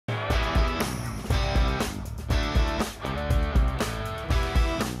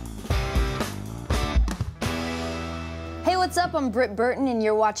what's up? I'm Britt Burton, and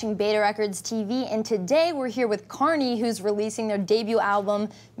you're watching Beta Records TV. And today we're here with Carney, who's releasing their debut album,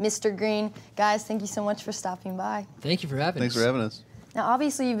 Mr. Green. Guys, thank you so much for stopping by. Thank you for having us. Thanks for having us. Now,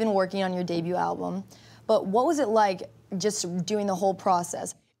 obviously, you've been working on your debut album, but what was it like just doing the whole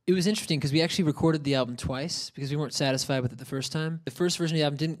process? It was interesting because we actually recorded the album twice because we weren't satisfied with it the first time. The first version of the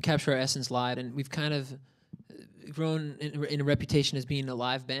album didn't capture our essence live, and we've kind of grown in a reputation as being a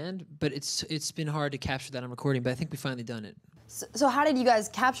live band, but it's been hard to capture that on recording, but I think we finally done it. So how did you guys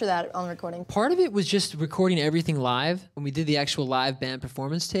capture that on recording? Part of it was just recording everything live. When we did the actual live band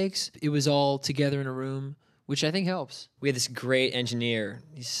performance takes, it was all together in a room, which I think helps. We had this great engineer.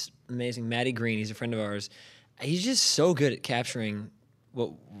 He's amazing, Matty Green. He's a friend of ours. He's just so good at capturing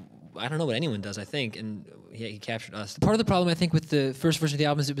what I don't know what anyone does, I think, and he captured us. Part of the problem, I think, with the first version of the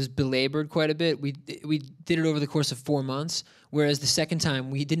album is it was belabored quite a bit. We did it over the course of 4 months, whereas the second time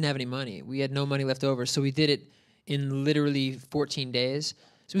we didn't have any money. We had no money left over, so we did it in literally 14 days.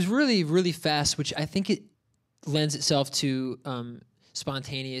 So it was really, really fast, which I think it lends itself to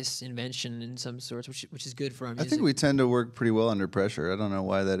spontaneous invention in some sorts, which is good for our music. I think we tend to work pretty well under pressure. I don't know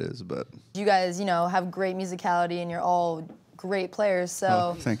why that is, but... You guys, have great musicality, and you're all great players, so...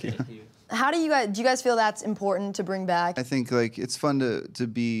 Oh, thank you. How do you guys feel that's important to bring back? I think it's fun to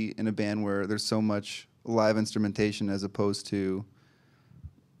be in a band where there's so much live instrumentation as opposed to...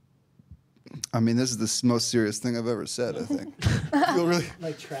 I mean, this is the most serious thing I've ever said, I think. I feel really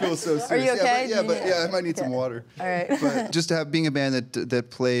feel so serious. Are you okay? Yeah, I might need some water. All right. But just to being a band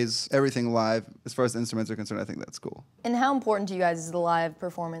that plays everything live, as far as the instruments are concerned, I think that's cool. And how important to you guys is the live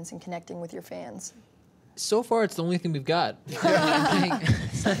performance and connecting with your fans? So far, it's the only thing we've got.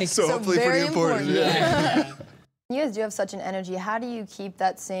 So hopefully pretty important. Yeah. You guys do have such an energy. How do you keep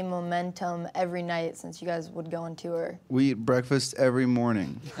that same momentum every night since you guys would go on tour? We eat breakfast every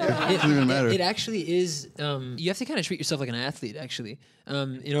morning. It doesn't even matter. It actually is, you have to kind of treat yourself like an athlete, actually,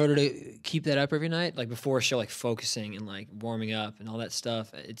 in order to keep that up every night. Like before a show, like focusing and like warming up and all that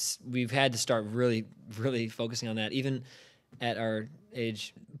stuff. We've had to start really, really focusing on that, even at our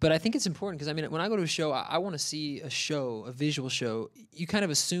age. But I think it's important because, I mean, when I go to a show, I want to see a visual show. You kind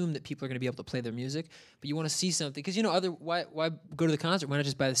of assume that people are going to be able to play their music, but you want to see something because, why go to the concert? Why not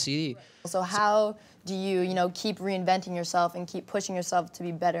just buy the CD? So how do you, keep reinventing yourself and keep pushing yourself to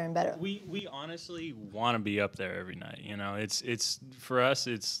be better and better? We honestly want to be up there every night. It's for us,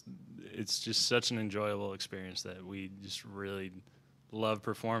 it's just such an enjoyable experience that we just really love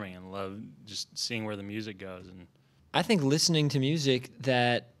performing and love just seeing where the music goes. And I think listening to music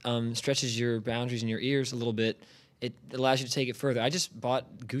that stretches your boundaries in your ears a little bit, it allows you to take it further. I just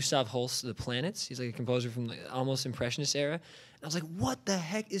bought Gustav Holst's The Planets. He's like a composer from the almost Impressionist era. And I was like, what the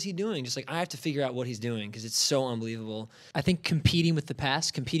heck is he doing? Just like, I have to figure out what he's doing because it's so unbelievable. I think competing with the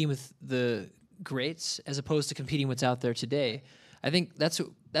past, competing with the greats, as opposed to competing what's out there today, I think that's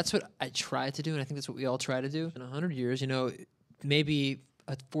what I try to do, and I think that's what we all try to do. In 100 years, maybe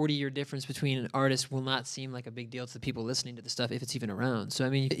a 40-year difference between an artist will not seem like a big deal to the people listening to the stuff if it's even around. So, I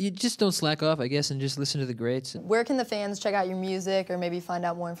mean, you just don't slack off, I guess, and just listen to the greats. Where can the fans check out your music or maybe find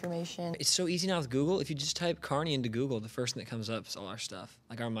out more information? It's so easy now with Google. If you just type Carney into Google, the first thing that comes up is all our stuff,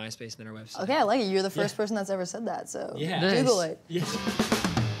 like our MySpace and then our website. Okay, I like it. You're the first person that's ever said that, so yeah. Google it. Yeah.